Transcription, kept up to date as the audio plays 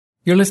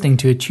You're listening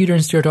to a Tudor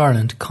and Stuart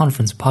Ireland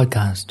conference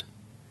podcast.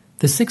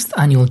 The 6th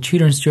annual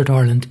Tudor and Stuart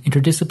Ireland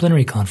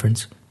Interdisciplinary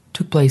Conference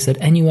took place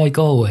at NUI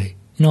Galway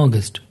in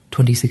August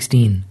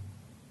 2016.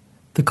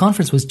 The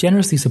conference was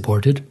generously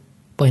supported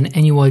by an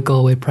NUI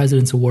Galway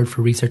President's Award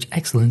for Research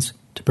Excellence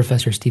to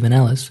Professor Stephen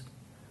Ellis,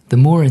 the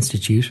Moore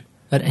Institute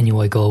at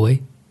NUI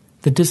Galway,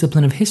 the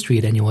Discipline of History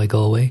at NUI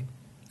Galway,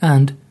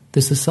 and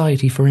the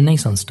Society for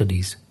Renaissance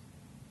Studies.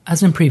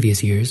 As in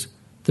previous years,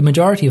 the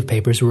majority of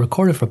papers were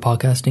recorded for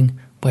podcasting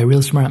by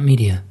Real Smart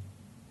Media,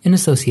 in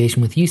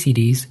association with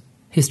UCD's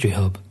History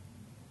Hub.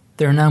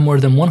 There are now more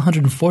than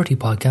 140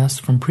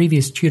 podcasts from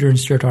previous Tudor and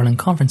Stuart Ireland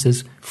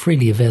conferences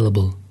freely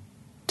available.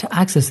 To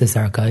access this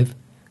archive,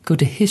 go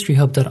to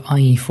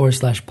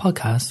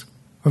historyhub.ie/podcasts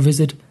or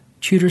visit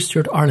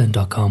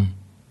tudorstuartireland.com.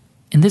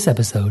 In this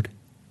episode,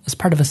 as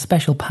part of a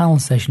special panel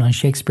session on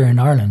Shakespeare in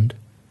Ireland,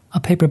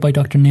 a paper by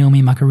Dr.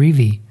 Naomi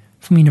McAreavey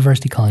from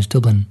University College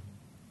Dublin.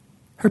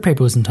 Her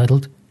paper was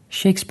entitled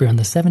Shakespeare on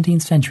the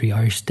 17th Century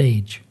Irish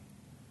Stage.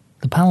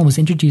 The panel was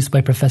introduced by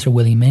Professor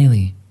Willie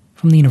Maley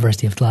from the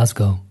University of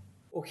Glasgow.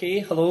 Okay,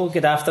 hello,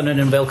 good afternoon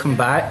and welcome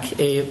back.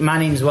 My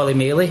name's Willie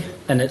Maley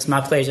and it's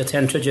my pleasure to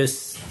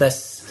introduce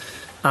this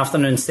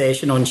afternoon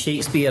session on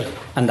Shakespeare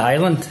and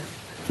Ireland.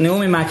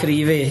 Naomi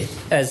McAreavey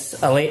is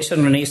a lecturer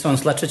in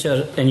Renaissance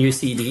literature in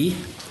UCD.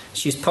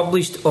 She's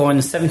published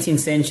on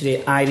 17th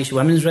century Irish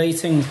women's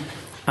writing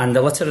and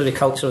the literary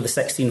culture of the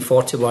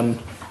 1641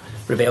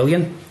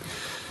 rebellion.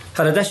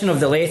 Her edition of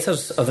the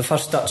Letters of the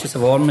First Duchess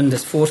of Ormond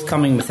is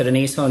forthcoming with the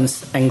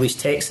Renaissance English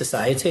Text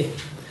Society,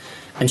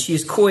 and she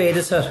is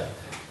co-editor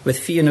with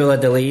Fionnuala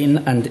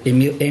Delane and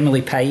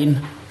Emily Pine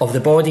of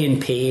The Body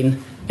and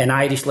Pain in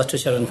Irish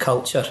Literature and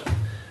Culture,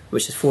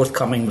 which is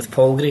forthcoming with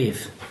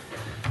Palgrave,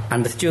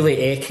 and with Julie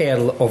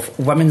Eckerl of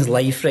Women's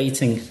Life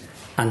Writing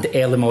and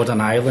Early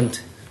Modern Ireland.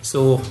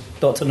 So,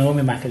 Dr.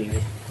 Naomi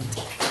McAreavey.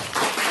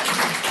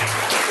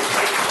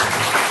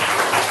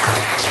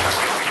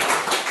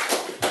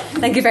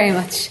 Thank you very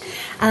much.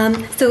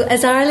 So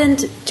as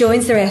Ireland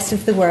joins the rest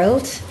of the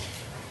world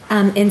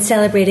in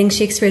celebrating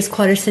Shakespeare's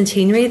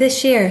quadricentenary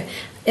this year,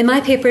 in my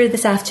paper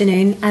this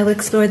afternoon I will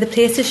explore the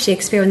place of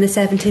Shakespeare on the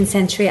 17th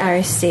century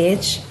Irish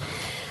stage.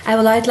 I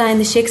will outline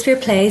the Shakespeare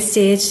plays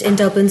staged in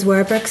Dublin's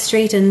Werburgh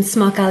Street and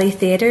Smock Alley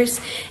theatres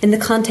in the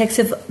context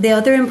of the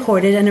other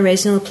imported and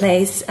original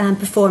plays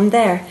performed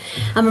there,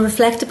 and will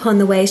reflect upon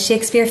the way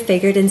Shakespeare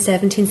figured in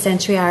 17th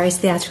century Irish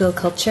theatrical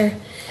culture.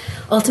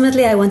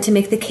 Ultimately, I want to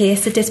make the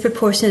case that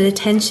disproportionate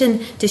attention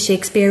to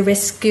Shakespeare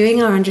risks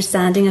skewing our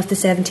understanding of the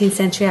 17th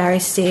century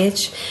Irish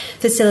stage,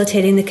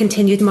 facilitating the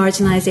continued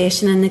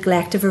marginalisation and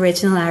neglect of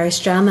original Irish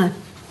drama.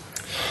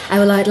 I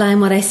will outline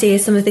what I see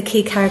as some of the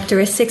key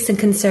characteristics and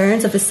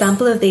concerns of a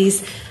sample of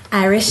these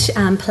Irish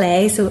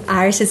plays, so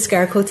Irish is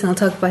scare quotes, and I'll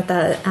talk about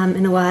that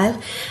in a while,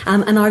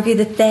 and argue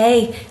that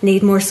they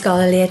need more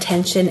scholarly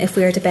attention if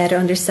we are to better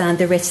understand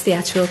the rich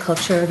theatrical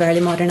culture of early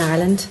modern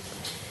Ireland.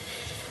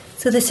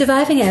 So the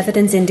surviving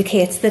evidence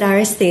indicates that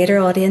Irish theatre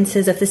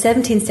audiences of the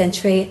 17th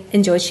century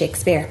enjoyed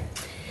Shakespeare.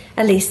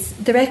 At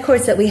least the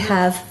records that we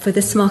have for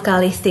the Smock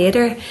Alley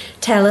Theatre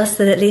tell us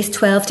that at least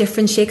 12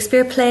 different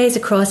Shakespeare plays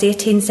across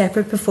 18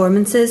 separate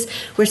performances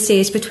were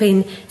staged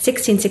between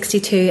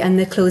 1662 and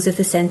the close of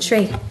the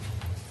century.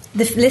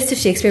 The list of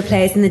Shakespeare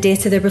plays and the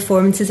dates of their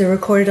performances are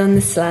recorded on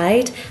the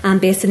slide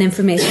based on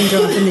information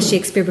drawn from the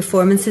Shakespeare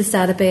Performances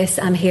database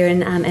here in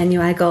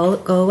NUI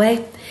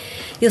Galway.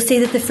 You'll see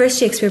that the first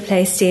Shakespeare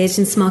play staged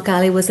in Smock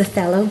Alley was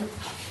Othello,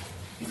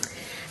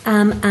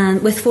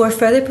 and with 4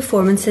 further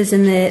performances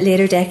in the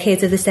later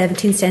decades of the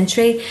 17th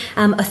century,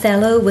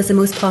 Othello was the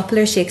most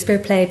popular Shakespeare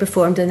play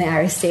performed on the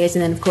Irish stage,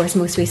 and then of course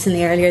most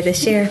recently earlier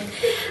this year.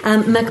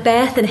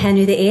 Macbeth and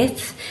Henry VIII,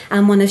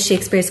 one of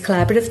Shakespeare's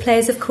collaborative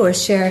plays of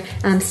course, share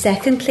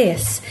second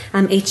place,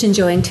 each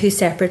enjoying 2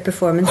 separate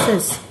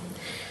performances.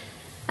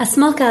 A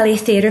Smock Alley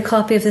Theatre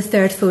copy of the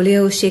third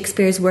folio of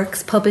Shakespeare's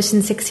works, published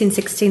in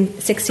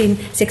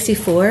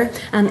 1664,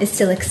 is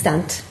still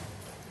extant.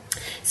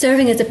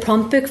 Serving as a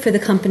prompt book for the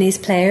company's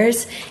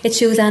players, it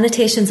shows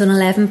annotations on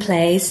 11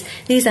 plays.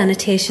 These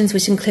annotations,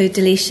 which include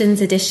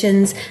deletions,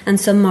 additions and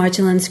some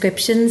marginal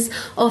inscriptions,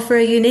 offer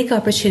a unique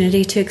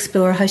opportunity to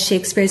explore how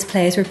Shakespeare's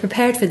plays were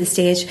prepared for the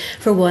stage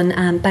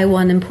by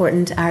one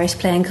important Irish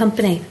playing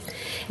company.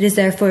 It is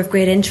therefore of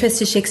great interest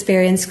to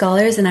Shakespearean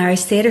scholars and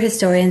Irish theatre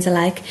historians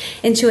alike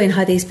in showing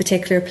how these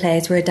particular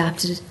plays were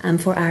adapted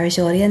for Irish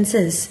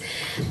audiences.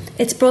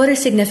 Its broader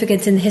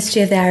significance in the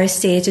history of the Irish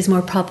stage is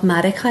more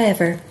problematic,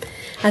 however.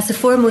 As the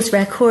foremost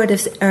record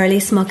of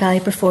early Smock Alley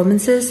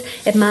performances,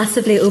 it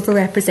massively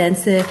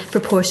overrepresents the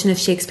proportion of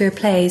Shakespeare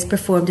plays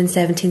performed in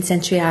 17th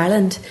century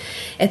Ireland.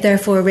 It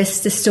therefore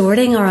risks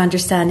distorting our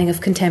understanding of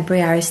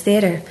contemporary Irish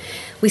theatre.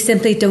 We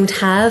simply don't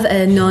have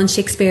a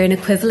non-Shakespearean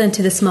equivalent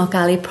to the Smock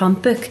Alley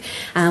prompt book,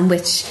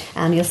 which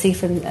you'll see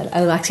from,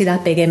 actually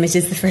that big image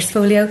is the first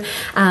folio,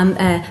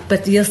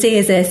 but you'll see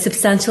is a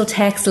substantial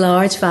text,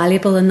 large,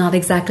 valuable and not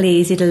exactly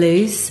easy to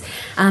lose.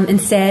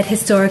 Instead,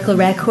 historical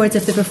records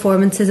of the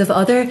performances of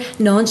other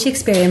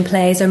non-Shakespearean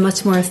plays are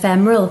much more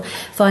ephemeral,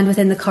 found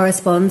within the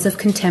correspondence of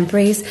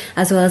contemporaries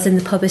as well as in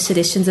the published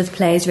editions of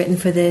plays written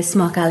for the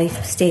Smock Alley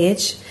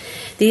stage.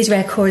 These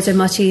records are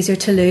much easier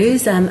to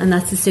lose, and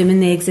that's assuming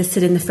they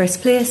existed in the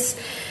first place.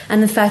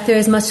 And in fact, there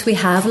is much we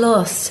have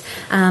lost.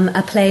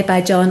 A play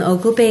by John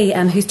Ogilby,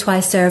 who's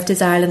twice served as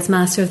Ireland's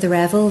Master of the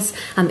Revels,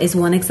 is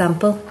one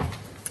example.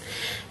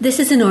 This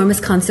has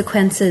enormous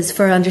consequences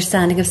for our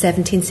understanding of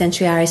 17th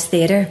century Irish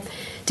theatre.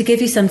 To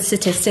give you some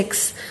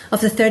statistics,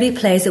 of the 30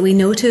 plays that we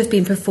know to have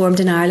been performed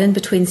in Ireland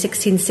between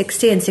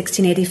 1660 and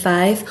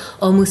 1685,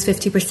 almost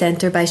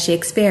 50% are by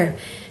Shakespeare.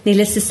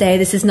 Needless to say,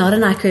 this is not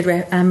an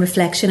accurate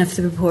reflection of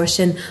the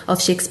proportion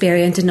of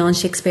Shakespearean to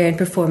non-Shakespearean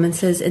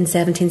performances in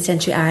 17th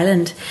century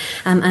Ireland,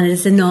 and it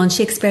is the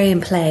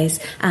non-Shakespearean plays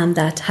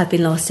that have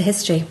been lost to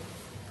history.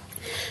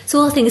 So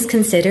all things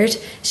considered,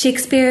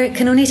 Shakespeare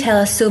can only tell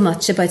us so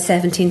much about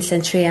 17th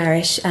century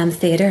Irish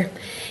theatre.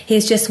 He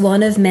is just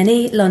one of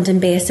many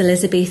London-based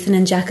Elizabethan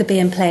and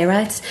Jacobean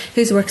playwrights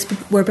whose works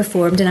were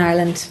performed in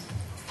Ireland.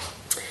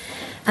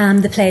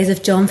 The plays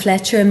of John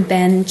Fletcher and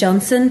Ben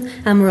Jonson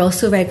were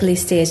also regularly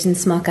staged in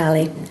Smock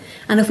Alley.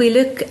 And if we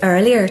look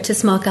earlier to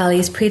Smock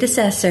Alley's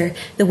predecessor,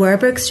 the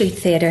Werburgh Street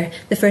Theatre,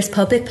 the first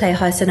public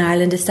playhouse in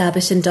Ireland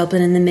established in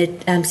Dublin in the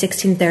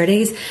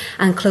mid-1630s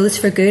and closed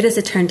for good, as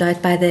it turned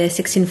out, by the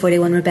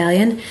 1641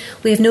 rebellion,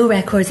 we have no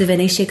records of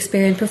any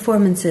Shakespearean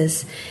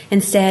performances.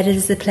 Instead, it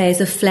is the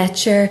plays of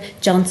Fletcher,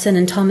 Jonson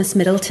and Thomas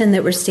Middleton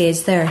that were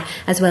staged there,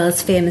 as well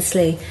as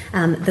famously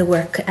the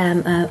work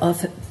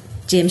of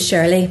James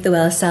Shirley, the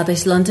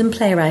well-established London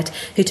playwright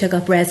who took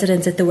up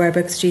residence at the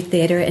Werburgh Street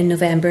Theatre in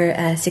November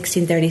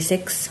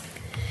 1636.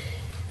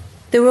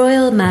 The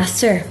Royal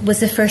Master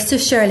was the first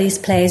of Shirley's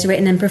plays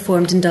written and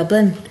performed in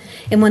Dublin.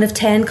 In one of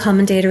 10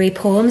 commendatory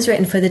poems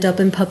written for the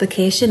Dublin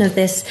publication of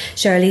this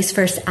Shirley's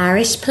first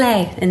Irish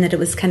play, in that it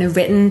was kind of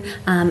written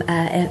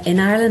in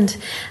Ireland,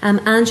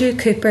 Andrew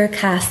Cooper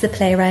cast the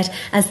playwright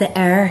as the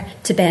heir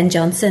to Ben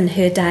Jonson,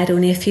 who had died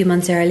only a few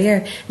months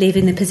earlier,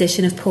 leaving the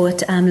position of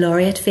poet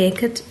laureate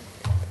vacant.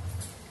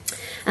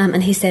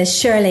 And he says,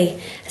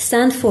 "Shirley,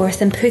 stand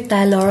forth and put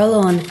thy laurel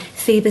on.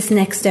 Phoebus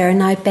next heir,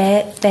 now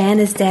Ben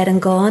is dead and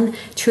gone.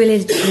 Truly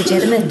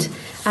legitimate.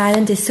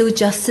 Ireland is so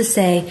just to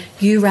say,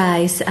 you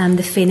rise,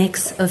 the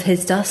phoenix of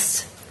his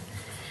dust."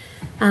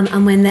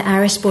 And when the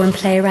Irish-born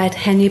playwright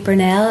Henry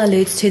Burnell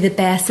alludes to the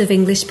best of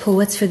English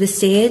poets for the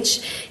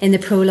stage in the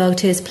prologue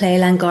to his play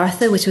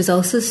Langartha, which was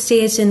also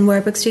staged in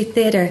Werburgh Street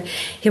Theatre,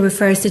 he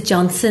refers to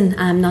Jonson,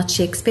 not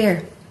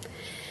Shakespeare.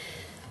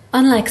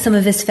 Unlike some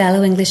of his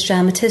fellow English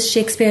dramatists,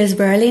 Shakespeare is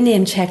rarely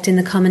name-checked in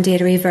the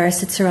commendatory verse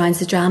that surrounds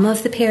the drama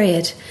of the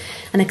period.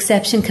 An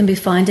exception can be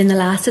found in the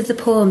last of the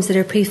poems that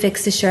are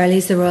prefixed to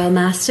Shirley's The Royal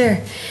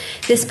Master.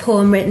 This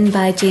poem, written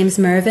by James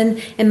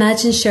Mervyn,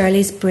 imagines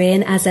Shirley's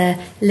brain as a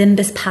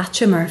limbus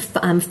patrum,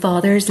 or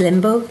father's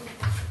limbo,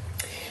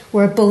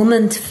 where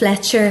Beaumont,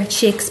 Fletcher,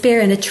 Shakespeare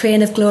and a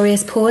train of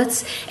glorious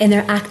poets in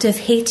their active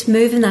heat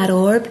move in that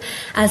orb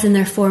as in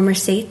their former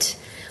seat.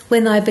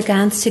 When thou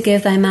beganst to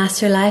give thy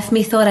master life,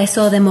 methought I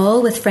saw them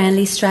all with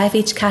friendly strife,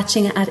 each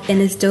catching in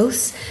his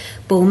dose.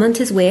 Beaumont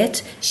his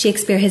weight,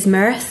 Shakespeare his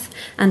mirth,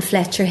 and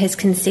Fletcher his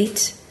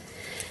conceit.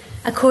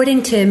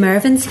 According to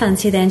Mervyn's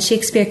fancy then,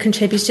 Shakespeare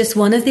contributes just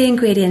one of the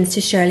ingredients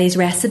to Shirley's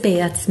recipe,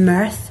 that's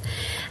mirth.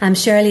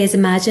 Shirley is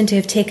imagined to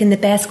have taken the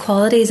best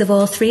qualities of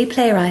all three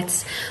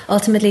playwrights,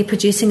 ultimately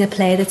producing a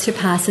play that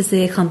surpasses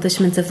the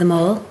accomplishments of them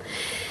all.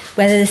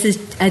 Whether this is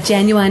a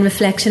genuine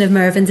reflection of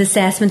Mervyn's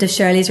assessment of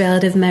Shirley's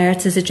relative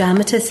merits as a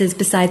dramatist is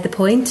beside the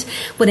point.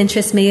 What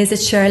interests me is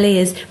that Shirley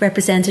is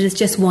represented as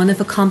just one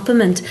of a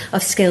complement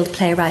of skilled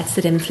playwrights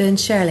that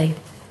influenced Shirley.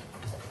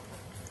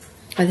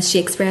 Or the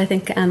Shakespeare, I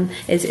think,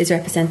 is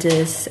represented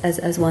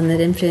as one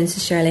that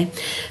influences Shirley.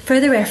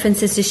 Further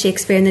references to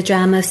Shakespeare in the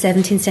drama of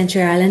 17th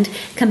century Ireland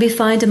can be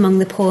found among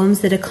the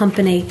poems that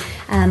accompany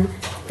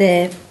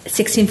the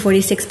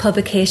 1646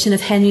 publication of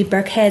Henry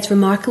Birkhead's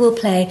remarkable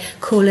play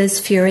Cola's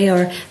Fury,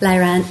 or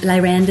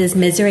Lyranda's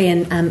Misery,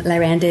 and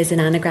Lyranda is an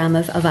anagram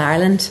of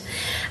Ireland.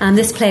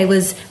 This play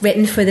was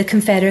written for the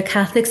Confederate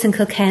Catholics in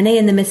Kilkenny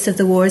in the midst of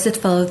the wars that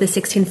followed the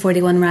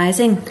 1641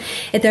 Rising.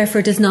 It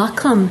therefore does not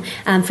come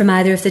from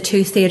either of the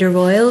two theatre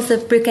royals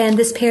that bookend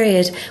this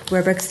period,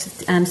 Werburgh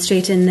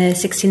Street in the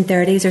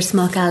 1630s or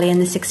Smock Alley in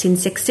the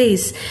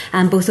 1660s,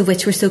 both of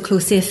which were so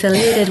closely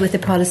affiliated with the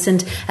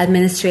Protestant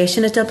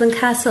administration at Dublin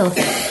Castle.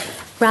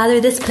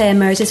 Rather, this play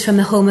emerges from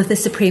the home of the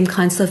Supreme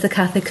Council of the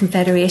Catholic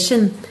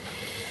Confederation.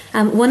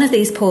 One of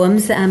these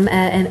poems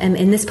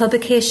in this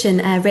publication,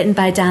 written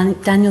by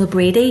Daniel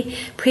Brady,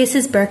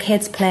 praises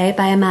Birkhead's play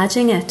by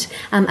imagining it,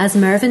 as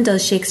Mervyn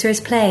does Shakespeare's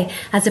play,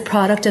 as a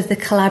product of the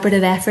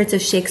collaborative efforts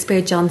of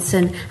Shakespeare,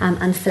 Jonson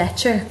and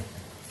Fletcher.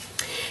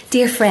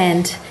 Dear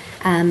friend,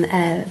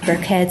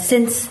 Birkhead.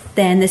 Since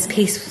then, this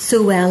piece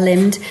so well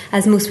limned,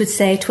 as most would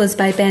say, 'twas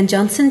by Ben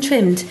Jonson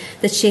trimmed,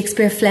 that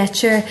Shakespeare,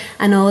 Fletcher,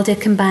 and all did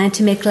combine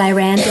to make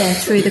Lyrenda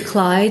through the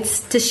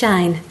clouds to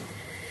shine.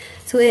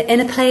 So in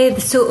a play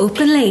so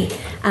openly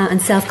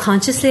and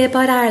self-consciously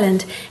about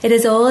Ireland, it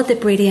is odd that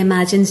Brady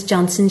imagines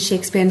Jonson,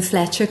 Shakespeare and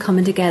Fletcher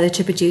coming together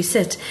to produce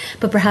it,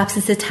 but perhaps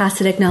it's a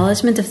tacit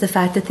acknowledgement of the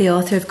fact that the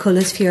author of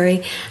Cola's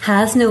Fury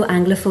has no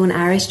Anglophone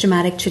Irish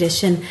dramatic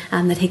tradition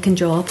that he can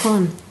draw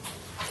upon.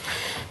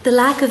 The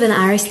lack of an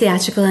Irish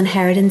theatrical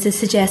inheritance is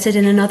suggested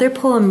in another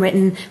poem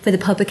written for the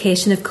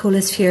publication of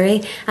Cola's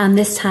Fury,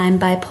 this time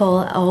by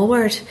Paul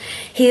Allward.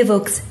 He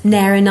evokes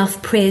ne'er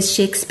enough praise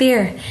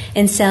Shakespeare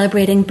in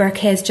celebrating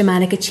Birkhead's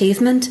dramatic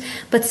achievement,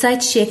 but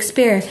cites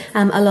Shakespeare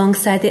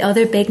alongside the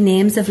other big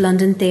names of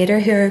London theatre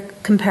who are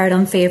compared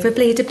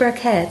unfavourably to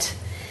Birkhead.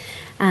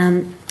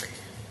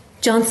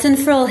 Jonson,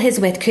 for all his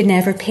wit, could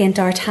never paint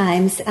our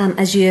times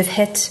as you have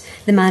hit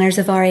the manners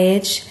of our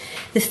age.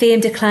 The fame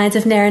declines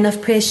of ne'er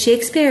enough praise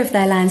Shakespeare if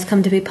thy lines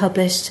come to be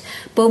published.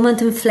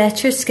 Beaumont and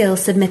Fletcher's skill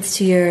submits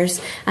to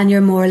yours, and your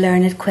more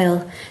learned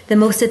quill. The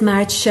most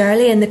admired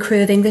Shirley and the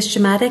crew of English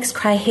dramatics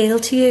cry hail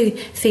to you,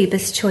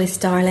 Phoebus' choice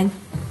darling.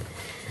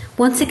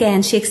 Once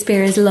again,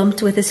 Shakespeare is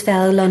lumped with his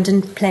fellow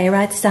London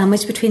playwrights,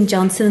 sandwiched between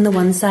Jonson on the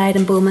one side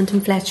and Beaumont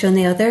and Fletcher on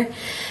the other.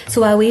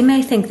 So while we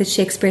may think that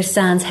Shakespeare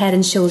stands head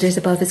and shoulders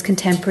above his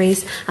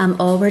contemporaries,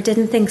 Allward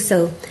didn't think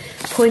so.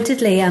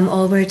 Pointedly,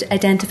 Allward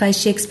identifies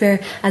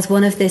Shakespeare as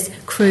one of this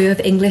crew of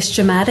English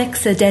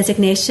dramatics, a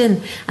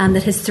designation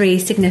that has three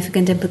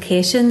significant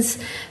implications.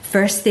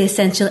 First, the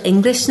essential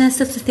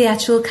Englishness of the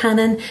theatrical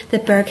canon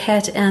that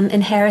Birkhead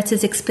inherits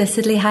is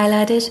explicitly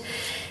highlighted.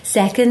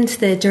 Second,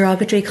 the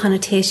derogatory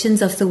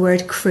connotations of the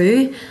word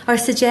crew are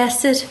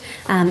suggested.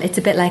 It's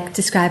a bit like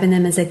describing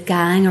them as a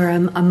gang or a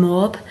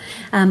mob.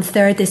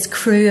 Third, this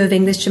crew of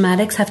English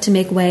dramatics have to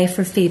make way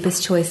for Phoebus'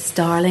 choice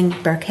darling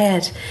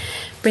Birkhead.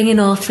 Bringing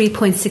all 3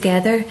 points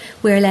together,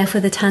 we're left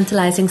with a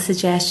tantalising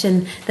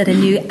suggestion that a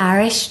new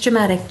Irish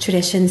dramatic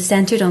tradition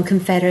centred on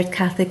Confederate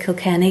Catholic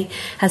Kilkenny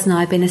has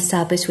now been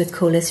established with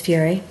Cola's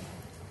Fury.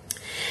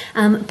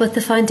 But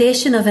the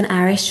foundation of an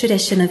Irish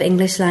tradition of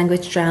English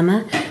language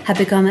drama had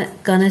begun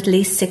at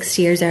least 6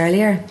 years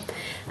earlier.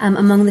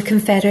 Among the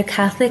Confederate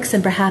Catholics,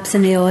 and perhaps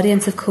in the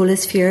audience of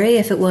Cola's Fury,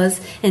 if it was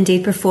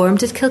indeed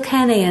performed at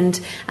Kilkenny, and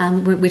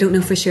we don't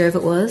know for sure if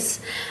it was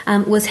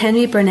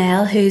Henry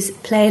Burnell, whose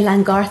play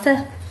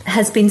Langartha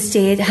had been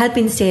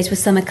staged with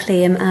some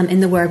acclaim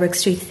in the Warwick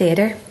Street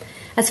Theatre.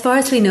 As far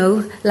as we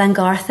know,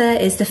 Langartha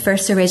is the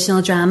first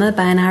original drama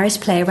by an Irish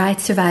playwright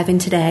surviving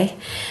today,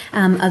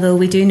 although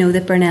we do know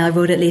that Burnell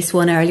wrote at least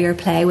one earlier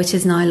play, which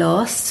is now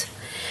lost.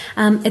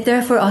 It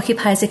therefore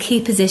occupies a key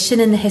position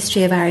in the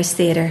history of Irish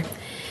theatre.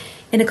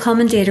 In a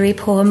commendatory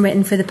poem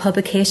written for the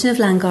publication of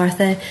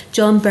Langartha,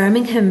 John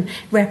Birmingham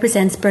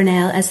represents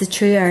Burnell as the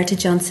true heir to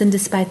Jonson,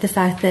 despite the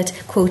fact that,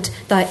 quote,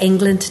 "thou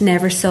England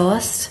never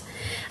sawest."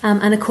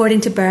 And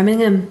according to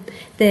Birmingham,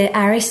 the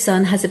Irish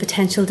son has the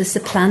potential to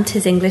supplant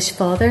his English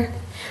father.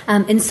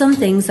 In some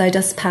things thou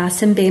dost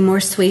pass him, being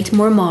more sweet,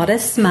 more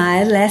modest,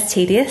 mild, less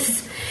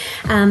tedious.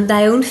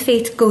 Thy own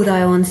feet go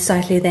thou on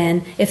stoutly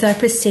then. If thou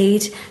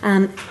proceed,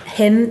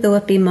 him, though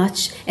it be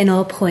much, in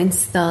all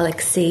points thou'll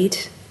exceed.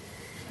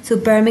 So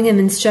Birmingham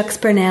instructs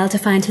Burnell to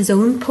find his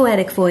own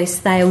poetic voice,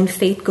 thy own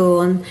feet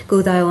go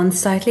thou on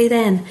stoutly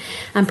then,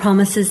 and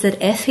promises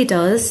that if he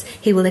does,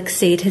 he will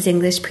exceed his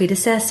English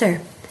predecessor.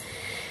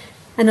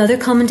 Another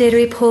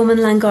commendatory poem in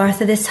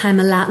Langartha, this time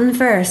a Latin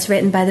verse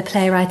written by the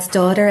playwright's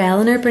daughter,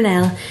 Eleanor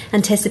Burnell,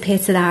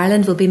 anticipates that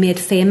Ireland will be made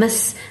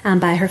famous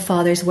by her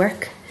father's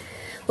work.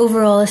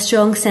 Overall, a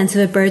strong sense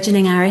of a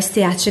burgeoning Irish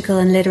theatrical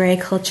and literary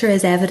culture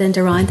is evident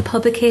around the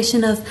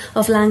publication of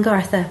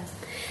Langartha.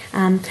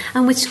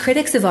 And which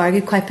critics have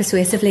argued quite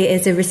persuasively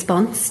is a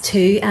response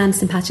to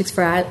St Patrick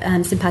for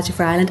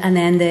Ireland, and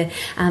then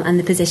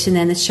the position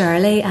then that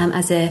Shirley,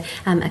 as a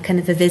kind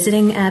of a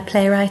visiting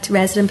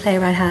resident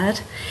playwright, had.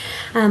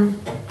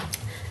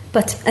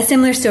 But a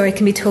similar story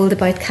can be told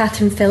about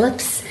Catherine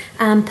Phillips'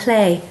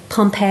 play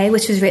Pompeii,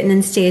 which was written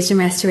and staged in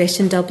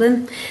Restoration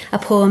Dublin, a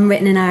poem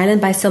written in Ireland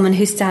by someone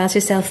who styles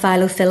herself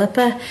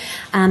Philo-Philippa,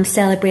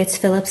 celebrates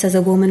Phillips as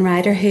a woman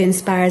writer who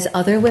inspires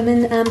other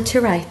women to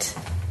write.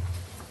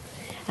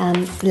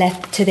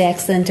 Left to the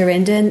excellent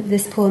Orinda,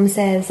 this poem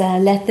says,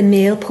 let the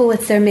male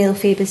poets their male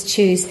Phoebus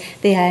choose,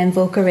 thee I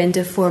invoke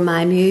Orinda for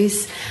my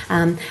muse.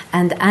 And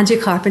Andrew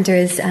Carpenter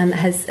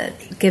has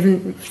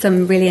given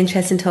some really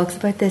interesting talks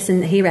about this,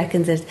 and he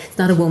reckons it's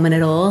not a woman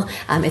at all,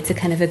 it's a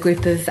kind of a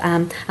group of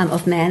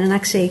men, and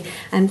actually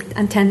I'm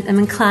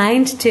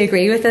inclined to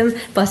agree with him.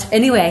 But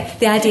anyway,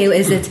 the idea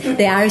is that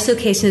the Irish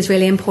location is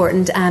really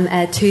important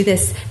to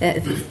this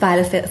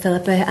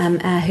Philo-Philippa,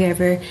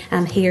 whoever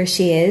he or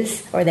she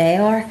is, or they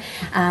are.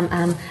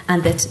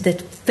 And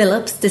that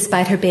Phillips,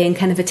 despite her being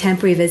kind of a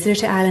temporary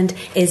visitor to Ireland,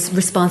 is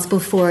responsible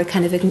for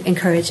kind of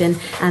encouraging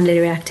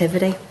literary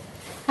activity.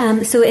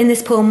 So in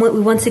this poem,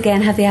 we once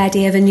again have the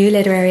idea of a new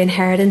literary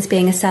inheritance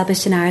being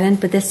established in Ireland,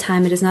 but this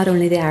time it is not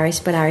only the Irish,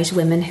 but Irish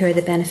women who are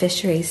the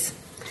beneficiaries.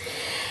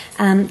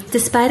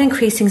 Despite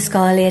increasing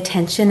scholarly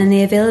attention and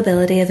the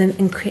availability of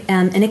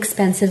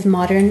inexpensive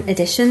modern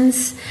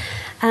editions,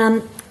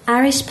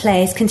 Irish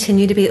plays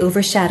continue to be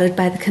overshadowed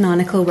by the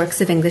canonical works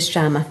of English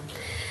drama.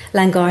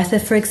 Langartha,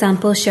 for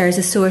example, shares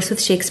a source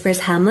with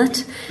Shakespeare's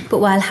Hamlet, but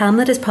while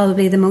Hamlet is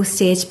probably the most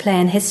staged play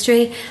in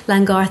history,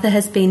 Langartha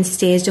has been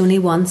staged only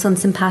once on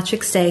St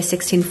Patrick's Day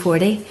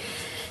 1640.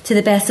 To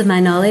the best of my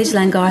knowledge,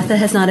 Langartha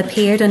has not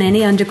appeared on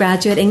any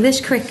undergraduate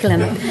English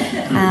curriculum,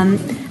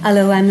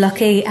 although I'm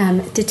lucky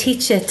to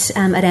teach it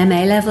at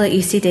MA level at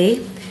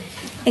UCD.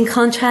 In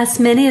contrast,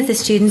 many of the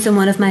students in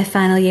one of my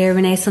final year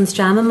Renaissance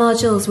drama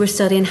modules were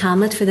studying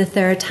Hamlet for the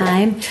third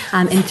time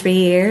in 3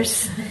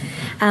 years.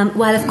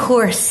 While, of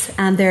course,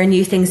 there are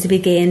new things to be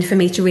gained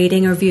from each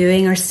reading or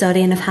viewing or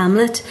studying of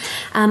Hamlet,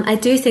 I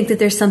do think that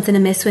there's something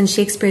amiss when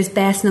Shakespeare's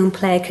best-known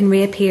play can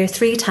reappear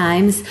 3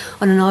 times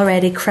on an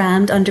already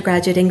crammed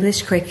undergraduate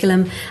English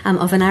curriculum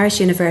of an Irish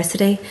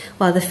university,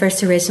 while the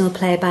first original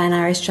play by an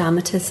Irish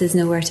dramatist is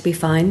nowhere to be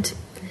found.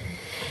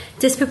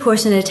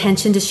 Disproportionate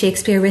attention to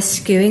Shakespeare risks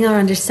skewing our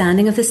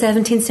understanding of the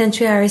 17th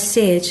century Irish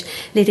stage,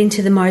 leading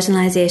to the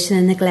marginalisation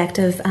and neglect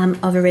of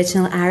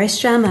original Irish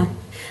drama.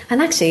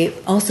 And actually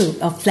also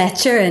of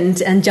Fletcher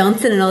and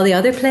Johnson and all the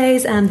other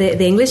plays,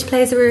 the English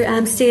plays that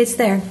were staged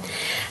there.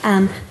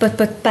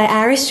 But by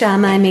Irish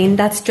drama, I mean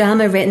that's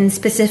drama written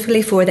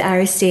specifically for the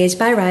Irish stage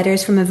by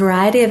writers from a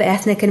variety of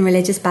ethnic and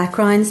religious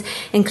backgrounds,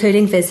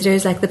 including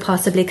visitors like the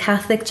possibly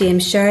Catholic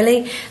James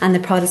Shirley and the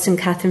Protestant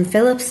Catherine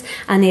Phillips,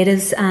 and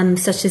natives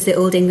such as the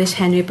Old English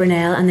Henry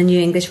Burnell and the New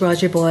English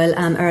Roger Boyle,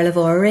 Earl of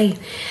Orrery.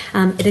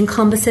 It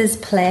encompasses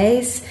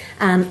plays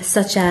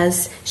such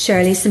as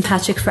Shirley's St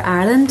Patrick for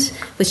Ireland,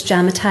 which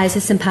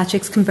dramatises St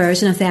Patrick's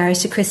conversion of the Irish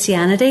to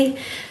Christianity,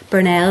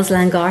 Burnell's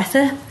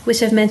Langartha,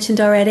 which I've mentioned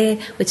already,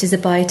 which is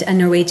about a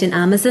Norwegian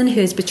Amazon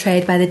who is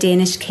betrayed by the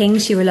Danish king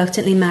she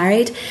reluctantly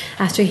married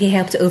after he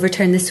helped to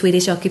overturn the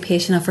Swedish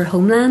occupation of her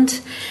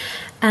homeland.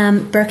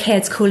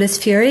 Birkhead's Colas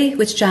Fury,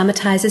 which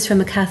dramatises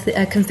from a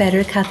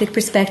Confederate Catholic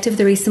perspective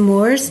the recent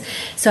wars,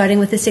 starting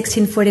with the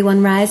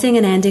 1641 Rising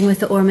and ending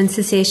with the Ormond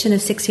Cessation of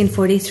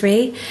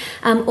 1643,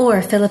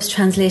 or Philip's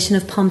translation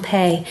of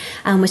Pompeii,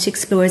 which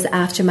explores the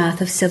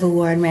aftermath of civil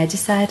war and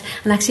regicide.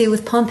 And actually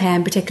with Pompeii,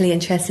 I'm particularly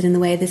interested in the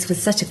way this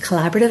was such a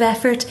collaborative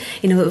effort.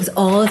 You know, it was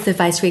all of the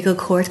viceregal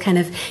court kind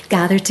of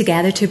gathered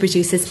together to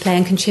produce this play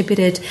and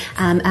contributed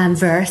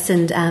verse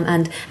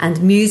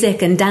and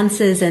music and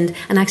dances, and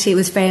actually it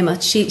was very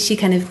much she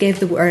kind of gave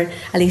the word,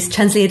 at least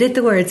translated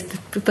the words,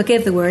 but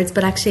gave the words,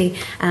 but actually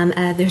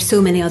there's so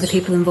many other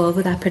people involved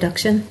with that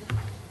production.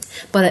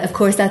 But of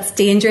course that's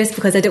dangerous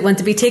because I don't want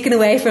to be taken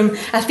away from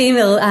a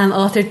female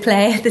authored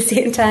play at the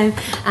same time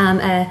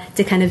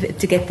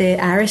to get the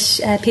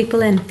Irish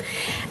people in.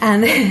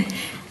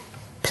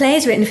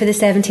 Plays written for the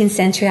 17th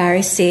century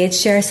Irish stage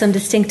share some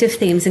distinctive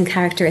themes and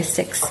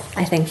characteristics,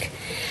 I think.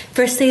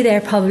 Firstly,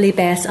 they're probably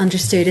best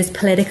understood as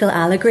political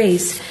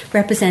allegories,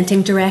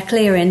 representing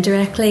directly or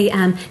indirectly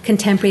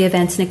contemporary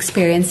events and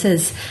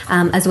experiences,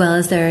 as well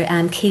as their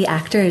key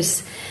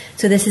actors.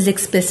 So this is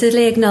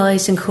explicitly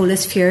acknowledged in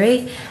Colas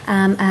Fury,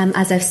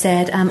 as I've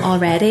said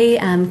already,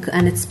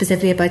 and it's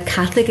specifically about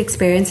Catholic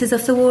experiences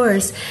of the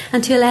wars,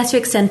 and to a lesser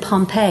extent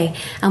Pompeii,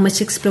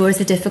 which explores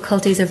the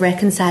difficulties of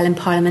reconciling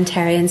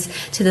parliamentarians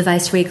to the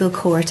viceregal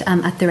court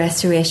at the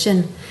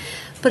Restoration.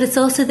 But it's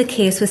also the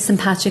case with St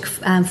Patrick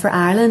for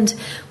Ireland,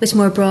 which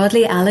more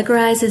broadly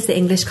allegorises the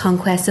English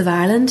conquest of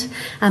Ireland,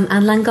 and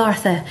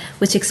Langartha,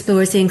 which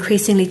explores the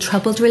increasingly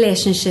troubled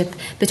relationship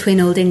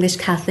between Old English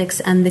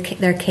Catholics and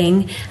their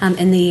king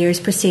in the years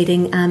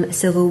preceding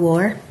Civil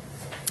War.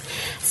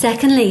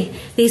 Secondly,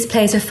 these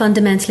plays are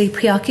fundamentally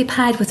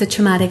preoccupied with the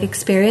traumatic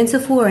experience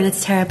of war and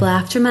its terrible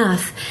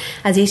aftermath,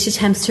 as each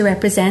attempts to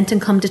represent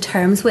and come to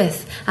terms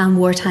with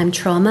wartime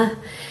trauma.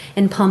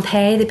 In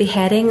Pompeii, the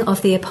beheading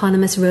of the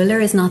eponymous ruler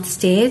is not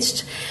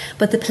staged,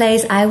 but the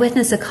play's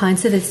eyewitness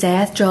accounts of his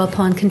death draw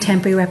upon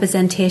contemporary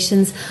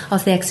representations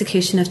of the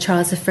execution of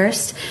Charles I,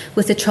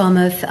 with the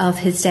trauma of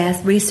his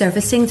death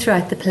resurfacing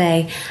throughout the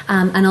play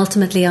and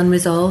ultimately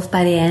unresolved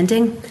by the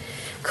ending.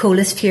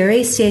 Colas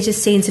Fury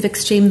stages scenes of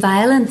extreme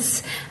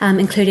violence,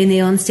 including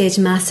the on-stage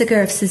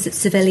massacre of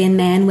civilian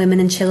men,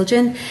 women and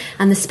children,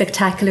 and the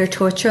spectacular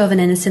torture of an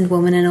innocent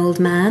woman and old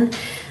man.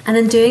 And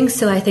in doing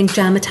so, I think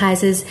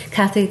dramatises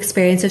Catholic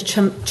experience of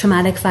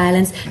traumatic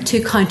violence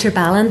to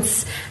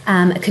counterbalance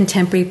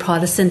contemporary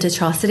Protestant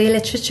atrocity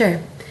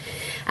literature.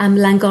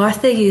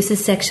 Langartha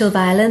uses sexual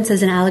violence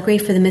as an allegory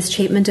for the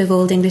mistreatment of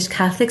Old English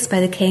Catholics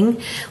by the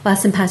king, while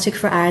St Patrick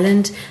for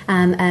Ireland,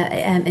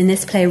 in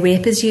this play,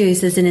 rape is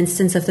used as an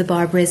instance of the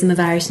barbarism of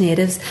Irish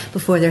natives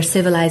before their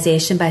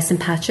civilisation by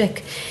St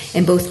Patrick.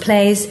 In both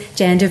plays,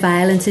 gender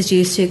violence is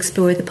used to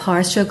explore the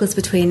power struggles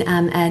between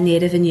a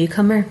native and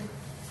newcomer.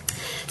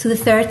 So the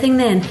third thing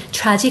then,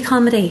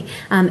 tragicomedy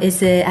is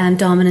the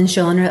dominant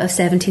genre of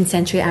 17th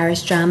century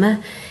Irish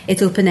drama.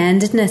 Its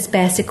open-endedness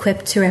best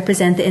equipped to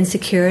represent the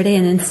insecurity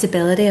and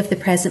instability of the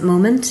present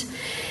moment.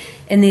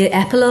 In the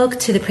epilogue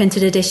to the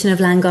printed edition of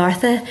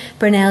Langartha,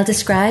 Burnell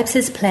describes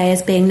his play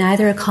as being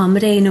neither a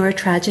comedy nor a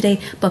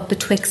tragedy, but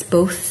betwixt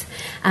both.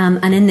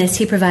 And in this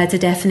he provides a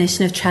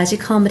definition of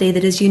tragicomedy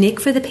that is unique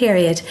for the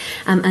period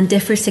and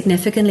differs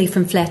significantly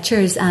from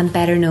Fletcher's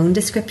better known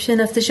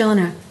description of the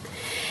genre.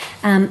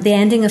 The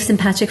ending of St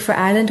Patrick for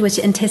Ireland, which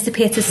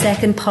anticipates a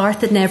second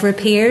part that never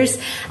appears.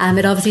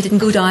 It obviously didn't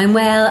go down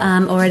well,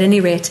 or at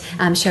any rate,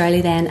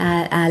 Shirley then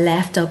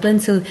left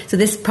Dublin. So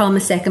this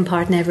promised second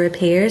part never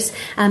appears.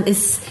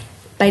 Is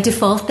by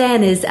default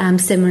then is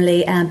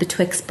similarly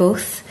betwixt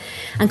both.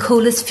 And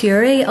Cola's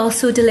Fury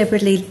also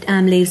deliberately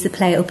leaves the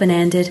play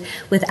open-ended,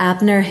 with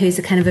Abner, who's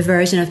a kind of a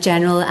version of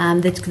General,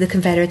 the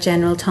Confederate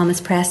General Thomas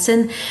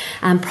Preston,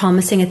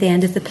 promising at the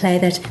end of the play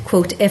that,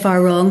 quote, if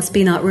our wrongs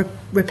be not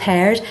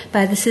repaired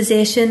by the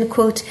cessation,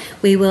 quote,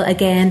 we will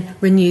again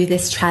renew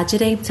this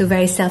tragedy. So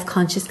very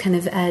self-conscious kind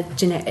of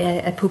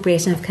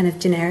appropriation of kind of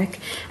generic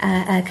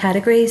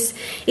categories.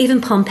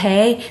 Even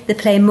Pompeii, the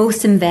play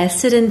most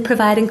invested in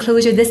providing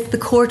closure, the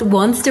court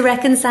wants to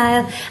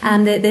reconcile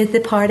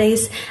the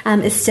parties,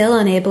 is still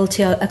unable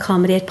to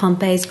accommodate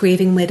Pompeii's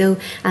grieving widow,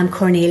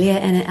 Cornelia,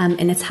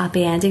 in its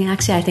happy ending.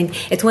 Actually, I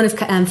think it's one of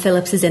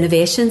Phillips's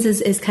innovations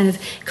is kind of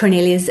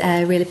Cornelia's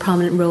really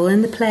prominent role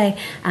in the play,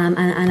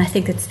 and I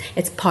think it's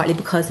partly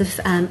because of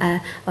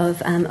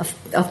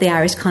the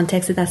Irish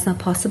context that that's not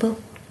possible.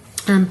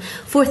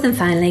 Fourth and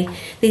finally,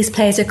 these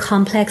plays are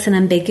complex and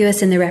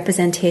ambiguous in their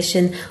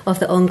representation of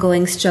the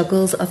ongoing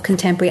struggles of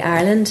contemporary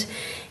Ireland.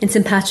 In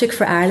St Patrick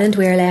for Ireland,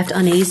 we are left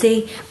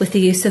uneasy with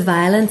the use of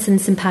violence in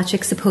St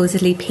Patrick's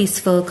supposedly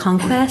peaceful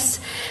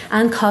conquest,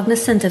 and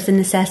cognizant of the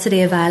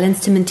necessity of violence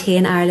to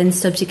maintain Ireland's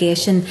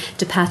subjugation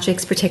to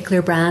Patrick's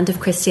particular brand of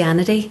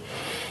Christianity.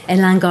 In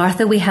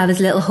Langartha, we have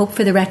as little hope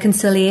for the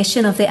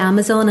reconciliation of the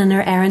Amazon and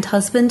her errant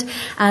husband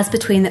as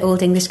between the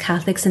Old English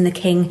Catholics and the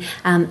king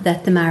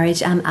that the marriage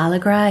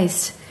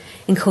allegorised.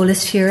 In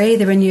Cola's Fury,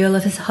 the renewal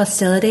of his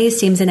hostilities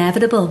seems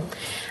inevitable,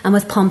 and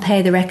with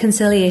Pompeii, the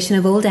reconciliation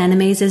of old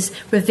enemies is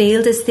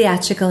revealed as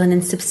theatrical and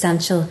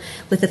insubstantial,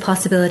 with the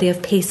possibility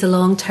of peace a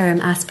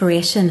long-term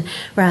aspiration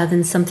rather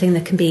than something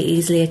that can be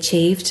easily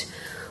achieved.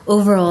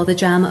 Overall, the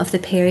drama of the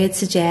period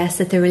suggests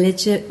that the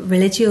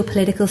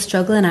religio-political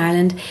struggle in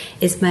Ireland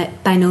is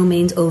by no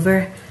means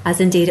over,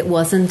 as indeed it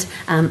wasn't,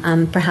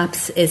 and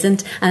perhaps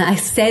isn't. And I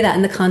say that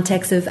in the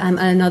context of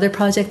another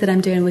project that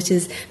I'm doing, which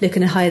is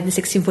looking at how the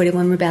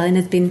 1641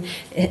 rebellion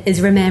is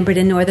remembered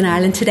in Northern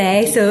Ireland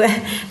today. So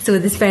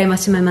it's very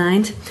much in my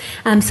mind.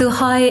 So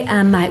how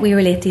might we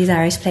relate these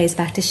Irish plays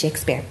back to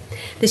Shakespeare?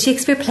 The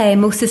Shakespeare play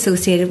most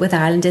associated with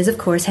Ireland is, of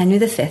course, Henry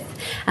V,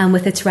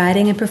 with its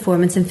writing and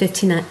performance in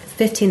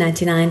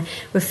 1599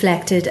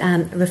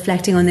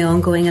 reflecting on the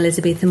ongoing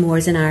Elizabethan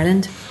wars in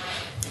Ireland.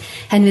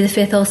 Henry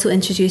V also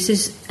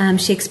introduces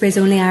Shakespeare's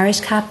only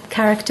Irish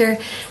character,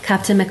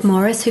 Captain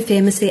MacMorris, who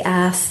famously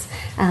asks,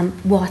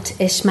 what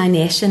is my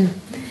nation?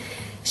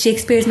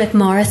 Shakespeare's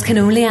MacMorris can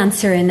only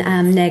answer in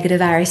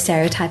negative Irish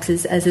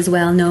stereotypes, as is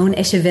well known,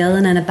 ish a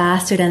villain and a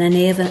bastard and a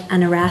knave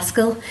and a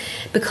rascal.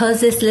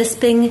 Because this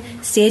lisping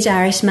stage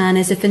Irishman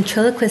is a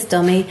ventriloquist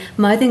dummy,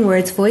 mouthing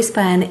words voiced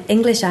by an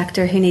English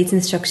actor who needs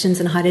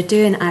instructions on how to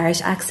do an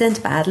Irish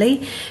accent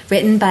badly,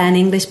 written by an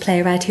English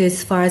playwright who,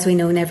 as far as we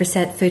know, never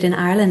set foot in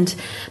Ireland.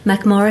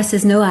 MacMorris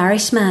is no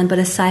Irishman, but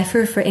a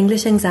cipher for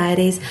English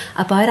anxieties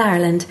about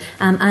Ireland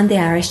and the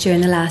Irish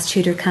during the last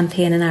Tudor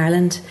campaign in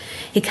Ireland.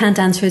 He can't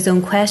answer his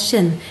own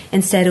question,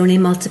 instead only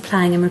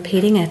multiplying and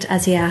repeating it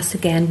as he asks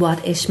again,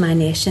 what is my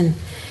nation?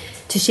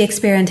 To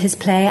Shakespeare and his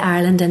play,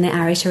 Ireland and the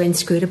Irish are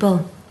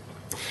inscrutable.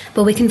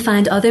 But we can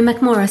find other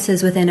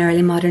MacMorrises within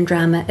early modern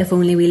drama if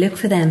only we look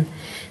for them.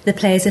 The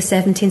plays of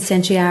 17th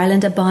century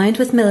Ireland abound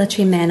with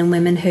military men and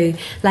women who,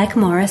 like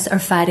Morris, are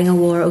fighting a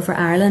war over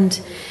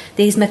Ireland.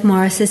 These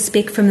MacMorrises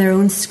speak from their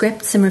own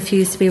scripts and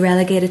refuse to be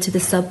relegated to the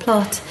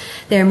subplot.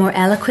 They are more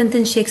eloquent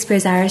than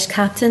Shakespeare's Irish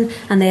captain,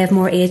 and they have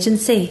more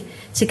agency.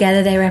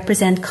 Together they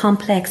represent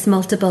complex,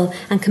 multiple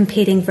and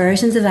competing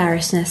versions of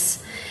Irishness.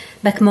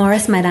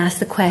 MacMorris might ask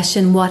the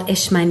question, what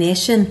is my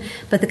nation?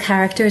 But the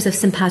characters of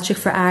St Patrick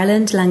for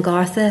Ireland,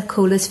 Langartha,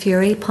 Cola's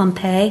Fury,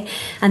 Pompeii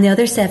and the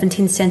other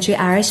 17th century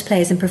Irish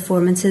plays and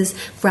performances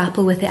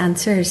grapple with the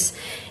answers.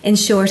 In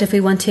short, if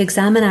we want to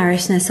examine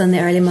Irishness on the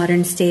early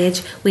modern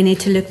stage, we need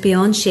to look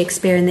beyond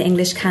Shakespeare and the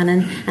English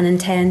canon and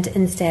attend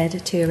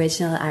instead to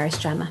original Irish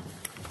drama.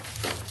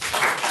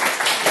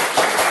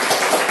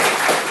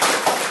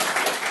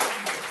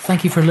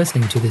 Thank you for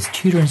listening to this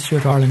Tudor and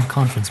Stuart Ireland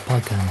Conference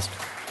podcast.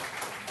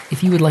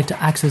 If you would like to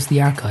access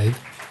the archive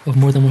of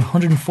more than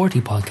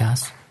 140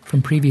 podcasts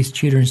from previous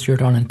Tudor and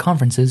Stuart Ireland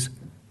conferences,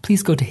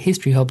 please go to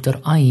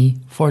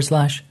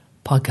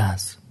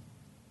historyhub.ie/podcasts.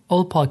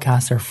 All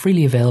podcasts are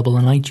freely available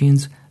on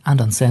iTunes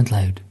and on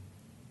SoundCloud.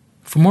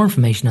 For more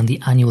information on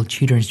the annual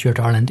Tudor and Stuart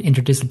Ireland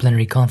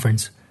Interdisciplinary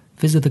Conference,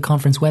 visit the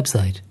conference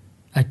website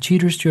at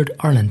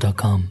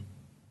tudorstuartireland.com.